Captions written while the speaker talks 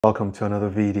Welcome to another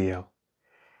video.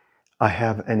 I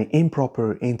have an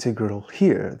improper integral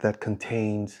here that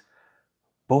contains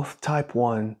both type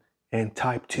 1 and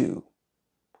type 2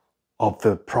 of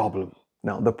the problem.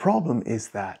 Now the problem is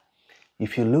that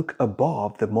if you look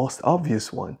above, the most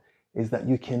obvious one is that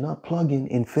you cannot plug in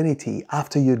infinity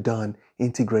after you're done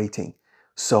integrating.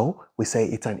 So we say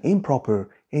it's an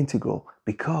improper integral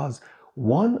because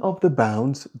one of the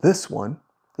bounds, this one,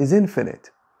 is infinite.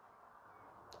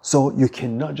 So you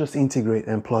cannot just integrate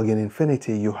and plug in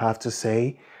infinity. You have to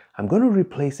say, I'm going to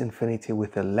replace infinity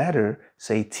with a letter,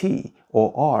 say t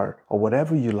or r or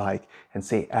whatever you like, and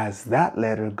say as that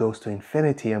letter goes to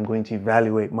infinity, I'm going to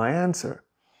evaluate my answer.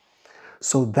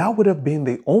 So that would have been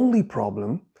the only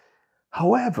problem.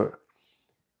 However,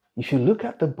 if you look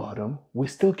at the bottom, we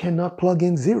still cannot plug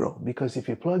in 0, because if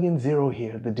you plug in 0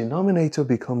 here, the denominator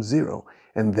becomes 0,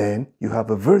 and then you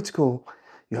have a vertical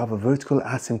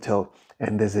asymptote,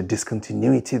 and there's a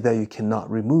discontinuity that you cannot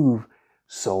remove.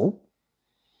 So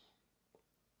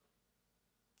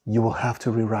you will have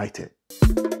to rewrite it.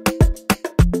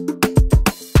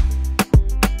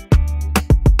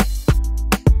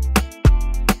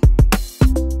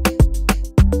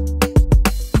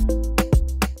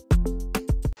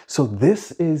 So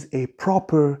this is a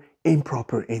proper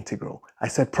improper integral. I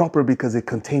said proper because it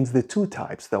contains the two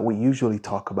types that we usually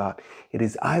talk about. It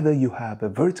is either you have a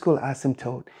vertical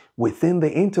asymptote within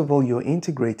the interval you're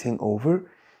integrating over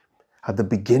at the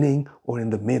beginning or in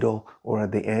the middle or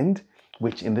at the end,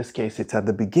 which in this case it's at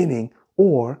the beginning,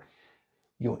 or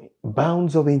your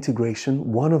bounds of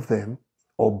integration, one of them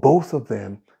or both of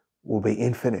them will be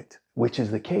infinite, which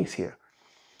is the case here.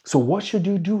 So what should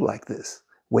you do like this?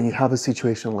 When you have a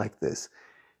situation like this,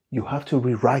 you have to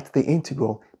rewrite the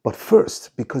integral. But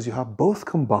first, because you have both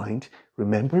combined,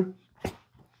 remember,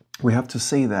 we have to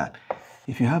say that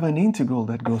if you have an integral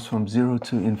that goes from 0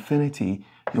 to infinity,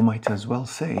 you might as well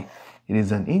say it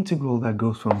is an integral that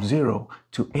goes from 0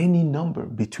 to any number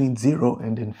between 0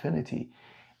 and infinity.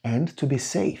 And to be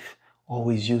safe,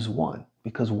 always use 1,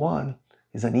 because 1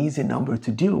 is an easy number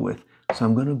to deal with. So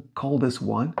I'm going to call this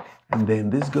 1, and then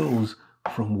this goes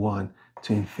from 1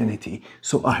 to infinity.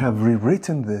 So I have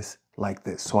rewritten this like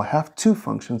this. So I have two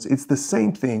functions. It's the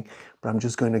same thing, but I'm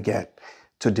just going to get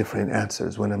to different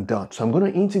answers when I'm done. So I'm going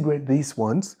to integrate these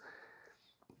ones,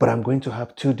 but I'm going to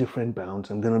have two different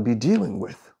bounds I'm going to be dealing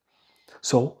with.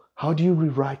 So how do you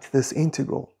rewrite this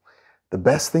integral? The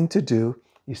best thing to do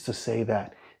is to say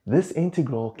that this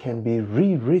integral can be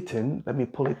rewritten. Let me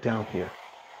pull it down here.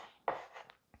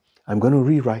 I'm going to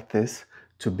rewrite this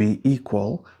to be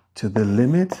equal to the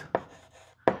limit.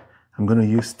 I'm going to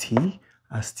use t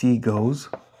as t goes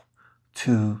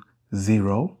to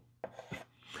 0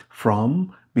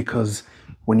 because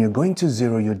when you're going to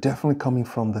 0, you're definitely coming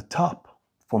from the top,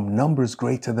 from numbers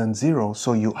greater than 0.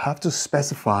 So you have to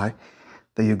specify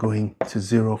that you're going to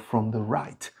 0 from the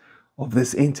right of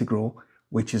this integral,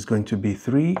 which is going to be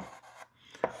 3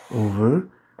 over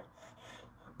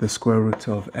the square root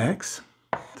of x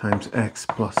times x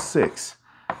plus 6.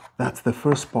 That's the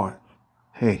first part.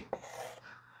 Hey,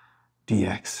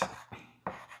 dx.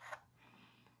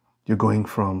 You're going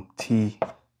from t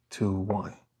to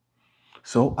 1.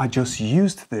 So I just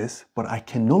used this, but I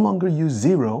can no longer use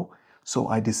 0, so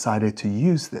I decided to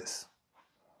use this.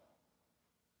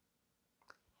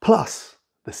 Plus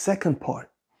the second part,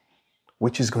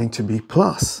 which is going to be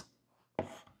plus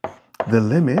the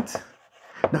limit.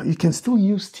 Now you can still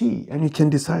use t, and you can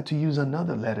decide to use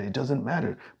another letter. It doesn't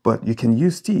matter, but you can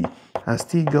use t as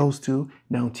t goes to,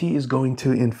 now t is going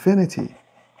to infinity.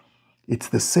 It's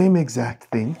the same exact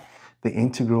thing. The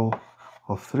integral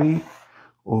of 3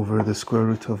 over the square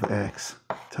root of x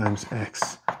times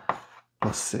x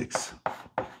plus 6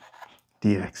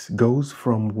 dx goes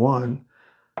from 1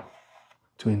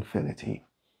 to infinity.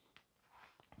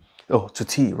 Oh, to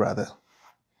t rather.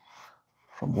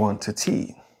 From 1 to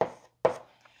t.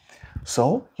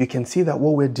 So you can see that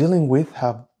what we're dealing with,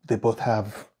 they both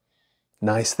have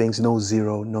nice things, no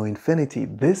 0, no infinity.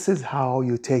 This is how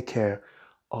you take care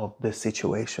of the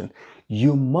situation.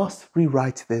 You must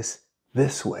rewrite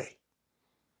this way,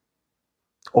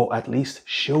 or at least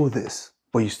show this,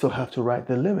 but you still have to write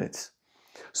the limits.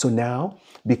 So now,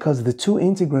 because the two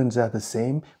integrands are the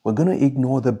same, we're going to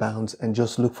ignore the bounds and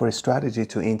just look for a strategy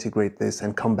to integrate this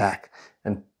and come back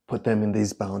and put them in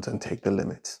these bounds and take the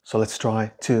limits. So let's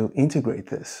try to integrate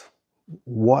this.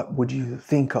 What would you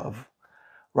think of?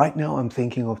 Right now I'm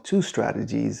thinking of two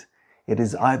strategies. It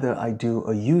is either I do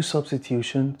a u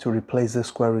substitution to replace the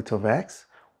square root of x,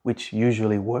 which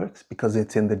usually works because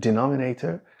it's in the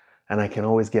denominator and I can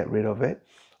always get rid of it.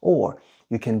 Or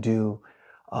you can do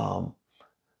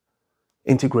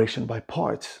integration by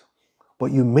parts.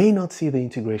 But you may not see the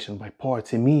integration by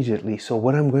parts immediately. So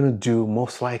what I'm going to do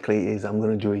most likely is I'm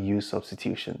going to do a u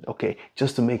substitution. Okay,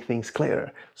 just to make things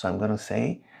clearer. So I'm going to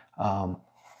say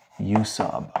u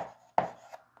sub.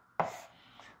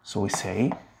 So we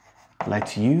say,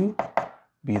 let u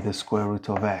be the square root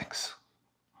of x.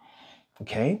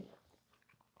 Okay?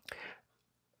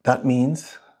 That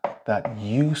means that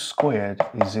u squared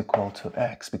is equal to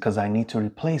x because I need to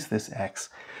replace this x.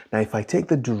 Now, if I take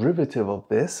the derivative of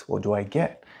this, what do I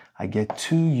get? I get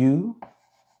 2u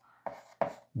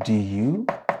du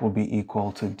will be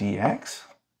equal to dx.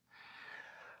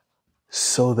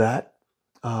 So that,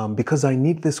 because I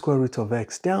need the square root of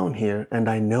x down here, and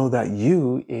I know that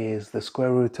u is the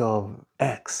square root of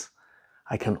x,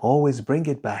 I can always bring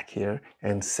it back here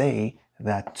and say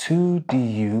that 2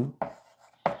 du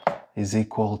is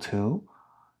equal to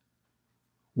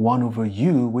 1 over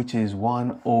u, which is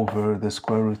 1 over the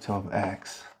square root of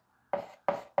x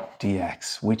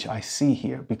dx, which I see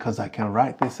here because I can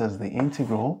write this as the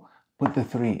integral, put the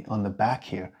 3 on the back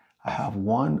here. I have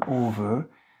 1 over,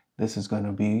 this is going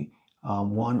to be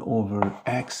 1 over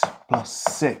x plus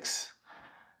 6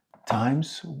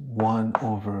 times 1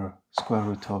 over square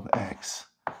root of x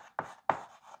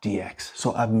dx.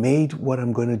 So I've made what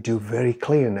I'm going to do very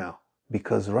clear now,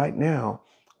 because right now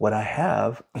what I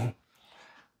have,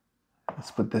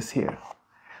 let's put this here.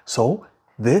 So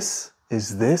this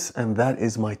is this, and that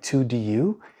is my 2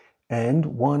 du, and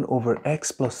 1 over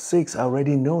x plus 6, I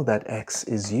already know that x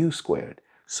is u squared.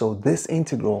 So this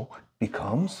integral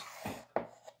becomes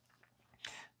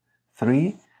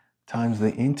 3 times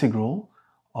the integral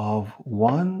of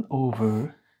 1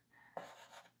 over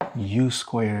u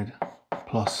squared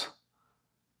plus,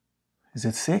 is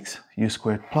it 6? U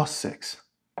squared plus 6.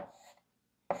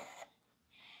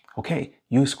 Okay,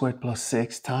 u squared plus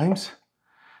 6 times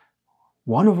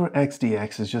 1 over x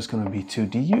dx is just going to be 2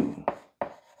 du.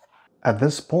 At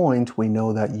this point, we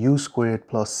know that u squared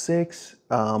plus 6,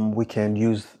 we can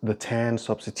use the tan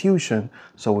substitution.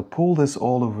 So we pull this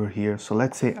all over here. So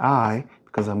let's say I,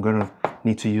 because I'm going to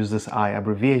need to use this I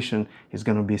abbreviation, is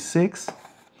going to be 6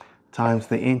 times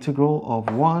the integral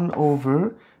of 1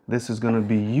 over, this is going to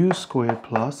be u squared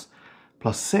plus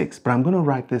 6. But I'm going to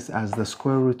write this as the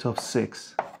square root of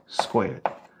 6 squared.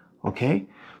 Okay?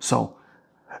 So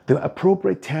the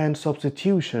appropriate tan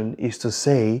substitution is to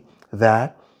say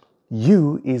that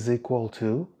u is equal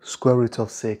to square root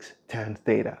of 6 tan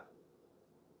theta.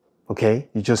 Okay,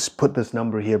 you just put this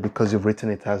number here because you've written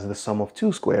it as the sum of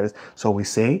two squares. So we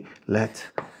say let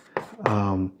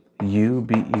u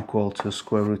be equal to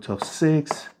square root of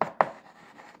 6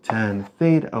 tan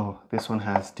theta. Oh, this one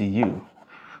has du.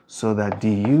 So that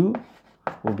du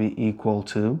will be equal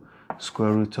to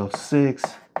square root of 6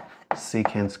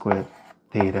 secant squared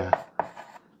theta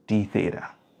d theta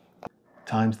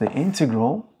times the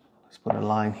integral. Let's put a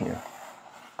line here.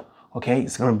 Okay,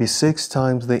 it's going to be 6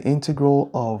 times the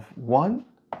integral of 1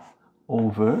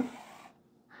 over,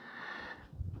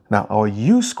 now our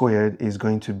u squared is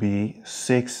going to be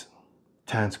 6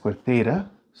 tan squared theta.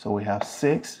 So we have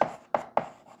 6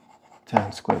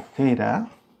 tan squared theta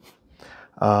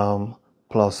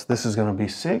plus, this is going to be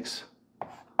 6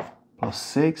 plus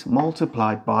 6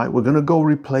 multiplied by, we're going to go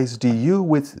replace du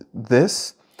with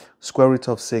this, square root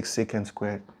of 6 secant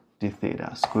squared d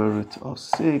theta, square root of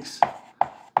 6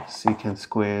 secant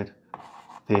squared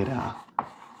theta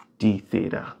d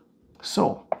theta.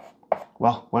 So,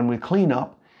 well, when we clean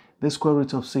up, this square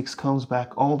root of 6 comes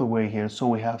back all the way here. So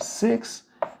we have 6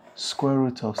 square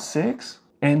root of 6.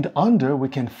 And under, we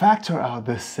can factor out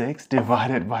this 6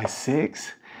 divided by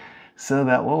 6. So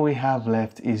that what we have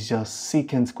left is just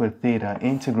secant squared theta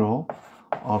integral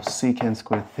of secant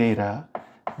squared theta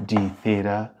d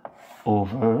theta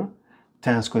over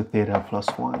tan squared theta plus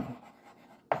 1.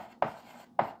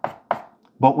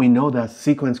 But we know that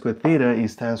secant squared theta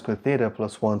is tan squared theta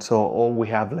plus 1, so all we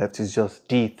have left is just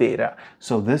d theta.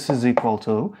 So this is equal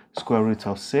to square root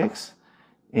of 6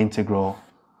 integral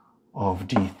of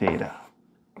d theta.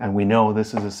 And we know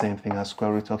this is the same thing as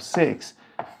square root of 6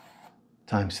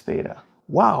 times theta.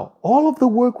 Wow, all of the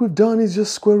work we've done is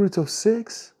just square root of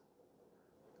 6?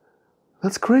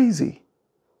 That's crazy.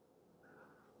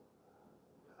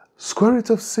 Square root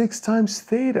of 6 times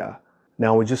theta.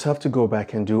 Now we just have to go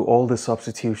back and do all the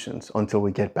substitutions until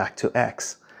we get back to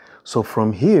x. So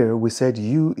from here, we said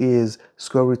u is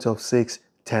square root of 6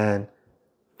 tan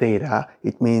theta.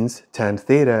 It means tan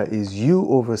theta is u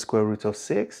over square root of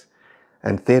 6,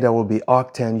 and theta will be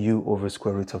arctan u over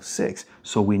square root of 6.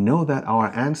 So we know that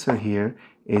our answer here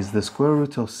is the square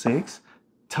root of 6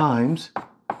 times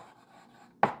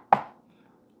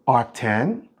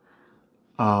arctan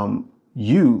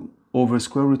u over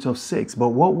square root of 6. But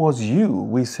what was u?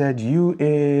 We said u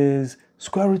is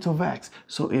square root of x.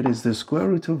 So it is the square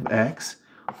root of x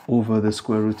over the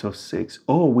square root of 6.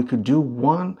 Oh, we could do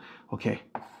 1. Okay.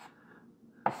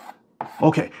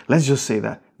 Okay, let's just say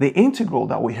that the integral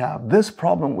that we have, this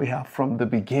problem we have from the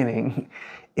beginning,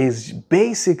 is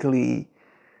basically,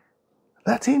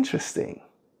 that's interesting.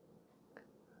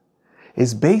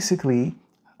 It's basically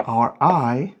our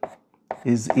I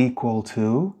is equal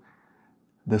to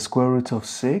the square root of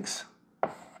 6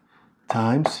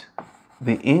 times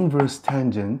the inverse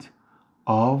tangent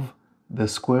of the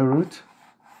square root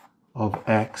of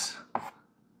x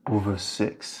over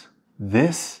 6.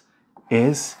 This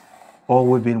is all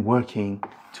we've been working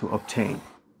to obtain.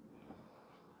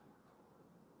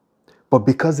 But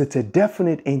because it's a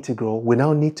definite integral, we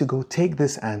now need to go take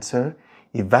this answer,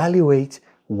 evaluate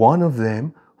one of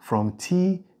them from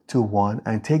t to 1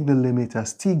 and take the limit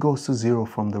as t goes to 0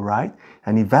 from the right,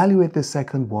 and evaluate the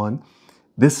second one,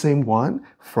 this same one,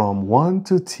 from 1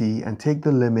 to t and take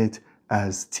the limit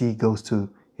as t goes to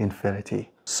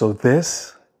infinity. So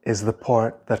this is the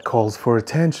part that calls for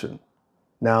attention.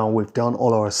 Now we've done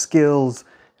all our skills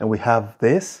and we have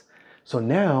this. So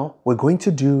now we're going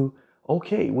to do,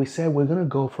 okay, we said we're going to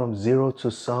go from 0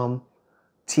 to some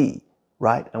t,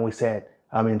 right? And we said,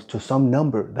 to some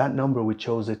number. That number, we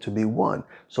chose it to be 1.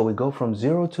 So we go from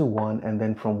 0 to 1 and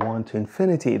then from 1 to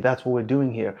infinity. That's what we're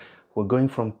doing here. We're going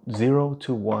from 0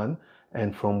 to 1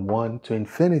 and from 1 to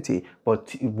infinity.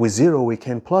 But with 0, we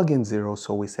can plug in 0.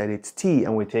 So we said it's t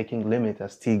and we're taking limit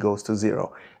as t goes to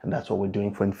 0. And that's what we're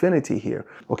doing for infinity here.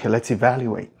 Okay, let's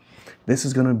evaluate. This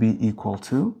is going to be equal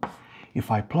to,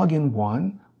 if I plug in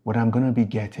 1, what I'm going to be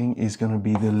getting is going to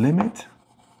be the limit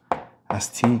as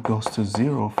t goes to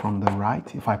 0 from the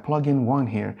right. If I plug in 1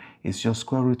 here, it's just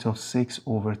square root of 6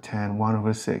 over 10, 1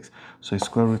 over 6. So it's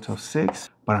square root of 6,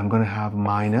 but I'm going to have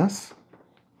minus.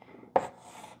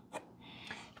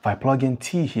 If I plug in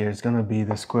t here, it's going to be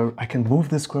the square, I can move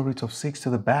the square root of 6 to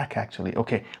the back actually.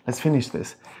 Okay, let's finish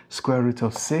this. Square root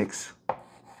of 6,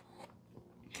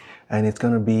 and it's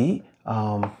going to be,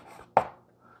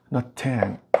 not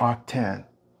 10, arc10,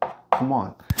 come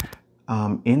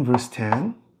on, inverse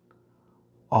 10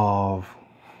 of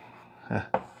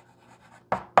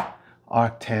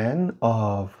arc10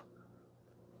 of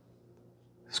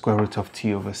square root of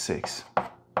t over 6.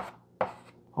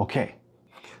 Okay,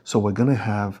 so we're going to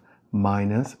have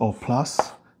minus or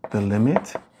plus the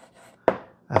limit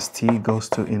as t goes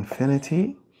to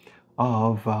infinity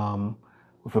of,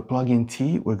 if we plug in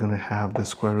t, we're going to have the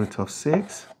square root of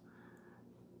 6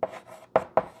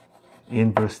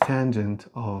 inverse tangent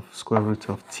of square root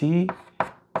of t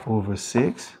over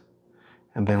 6,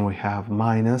 and then we have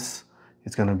minus,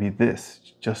 it's going to be this,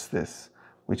 just this,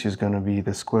 which is going to be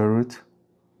the square root.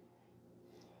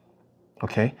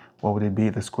 Okay, what would it be?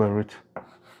 The square root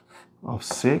of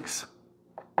 6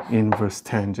 inverse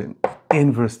tangent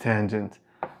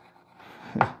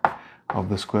of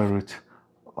the square root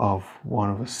of 1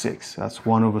 over 6. That's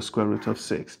 1 over square root of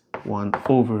 6, 1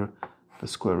 over the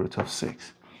square root of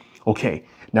 6. Okay,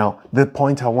 now the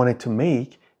point I wanted to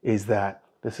make is that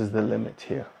this is the limit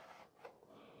here.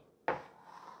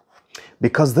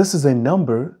 Because this is a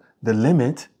number, the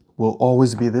limit will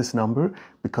always be this number.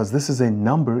 Because this is a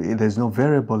number, there's no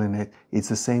variable in it, it's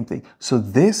the same thing. So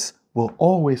this will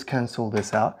always cancel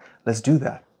this out. Let's do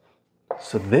that.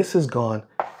 So this is gone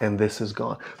and this is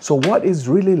gone. So what is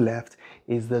really left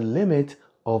is the limit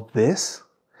of this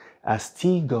as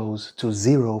t goes to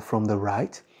 0 from the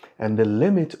right, and the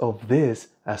limit of this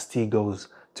as t goes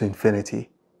to infinity.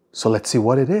 So let's see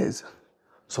what it is.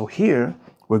 So here,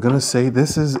 we're going to say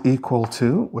this is equal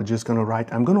to, we're just going to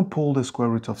write, I'm going to pull the square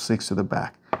root of 6 to the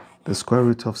back. The square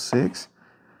root of 6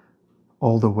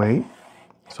 all the way.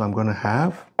 So I'm going to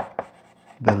have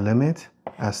the limit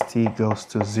as t goes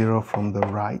to 0 from the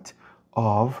right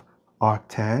of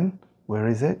arc10. Where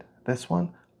is it? This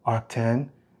one? Arc10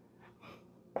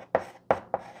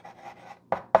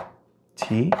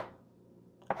 t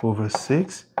over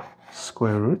 6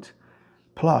 square root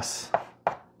plus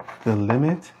the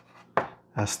limit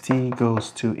as t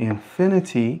goes to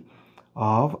infinity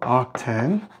of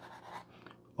arc10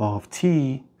 of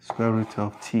t square root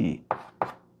of t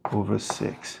over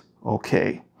 6.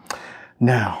 Okay,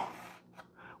 now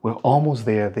we're almost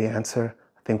there. The answer,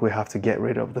 I think we have to get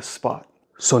rid of the spot.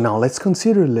 So now let's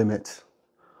consider limits.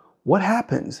 What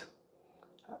happens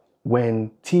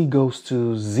when t goes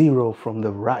to 0 from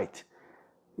the right?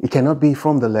 It cannot be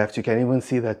from the left. You can even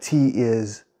see that t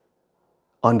is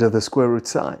under the square root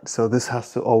sign. So this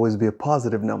has to always be a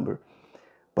positive number.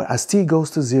 But as t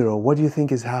goes to 0, what do you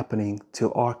think is happening to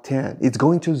arctan? It's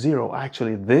going to 0.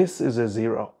 Actually, this is a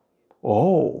 0.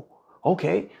 Oh,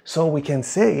 okay. So we can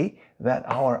say that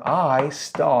our I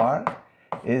star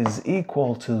is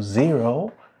equal to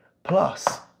 0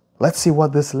 plus. Let's see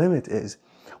what this limit is.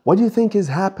 What do you think is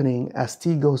happening as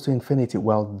t goes to infinity?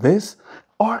 Well, this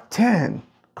arctan,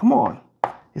 come on,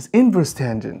 is inverse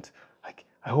tangent.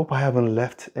 I hope I haven't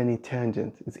left any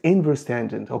tangent. It's inverse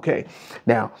tangent. Okay.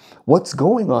 Now, what's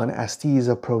going on as t is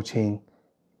approaching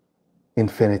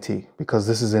infinity? Because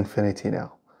this is infinity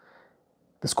now.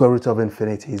 The square root of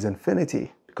infinity is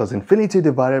infinity. Because infinity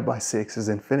divided by 6 is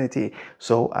infinity.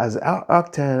 So as our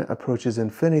arctan approaches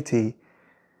infinity,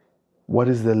 what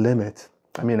is the limit?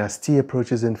 I mean, as t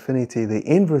approaches infinity, the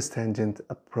inverse tangent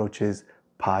approaches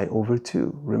pi over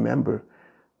 2. Remember.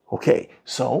 Okay,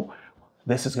 so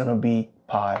this is going to be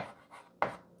pi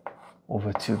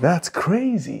over 2. That's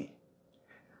crazy.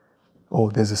 Oh,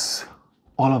 there's this,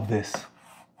 all of this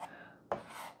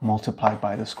multiplied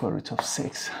by the square root of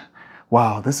 6.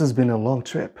 Wow, this has been a long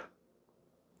trip.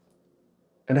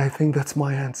 And I think that's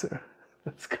my answer.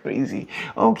 That's crazy.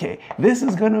 Okay, this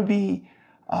is going to be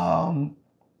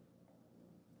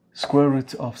square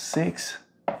root of 6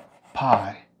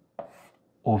 pi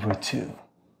over 2.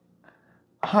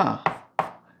 Huh.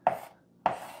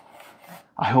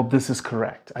 I hope this is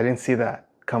correct. I didn't see that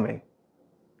coming.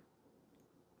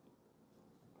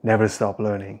 Never stop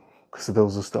learning, because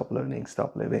those who stop learning,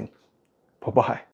 stop living. Bye-bye.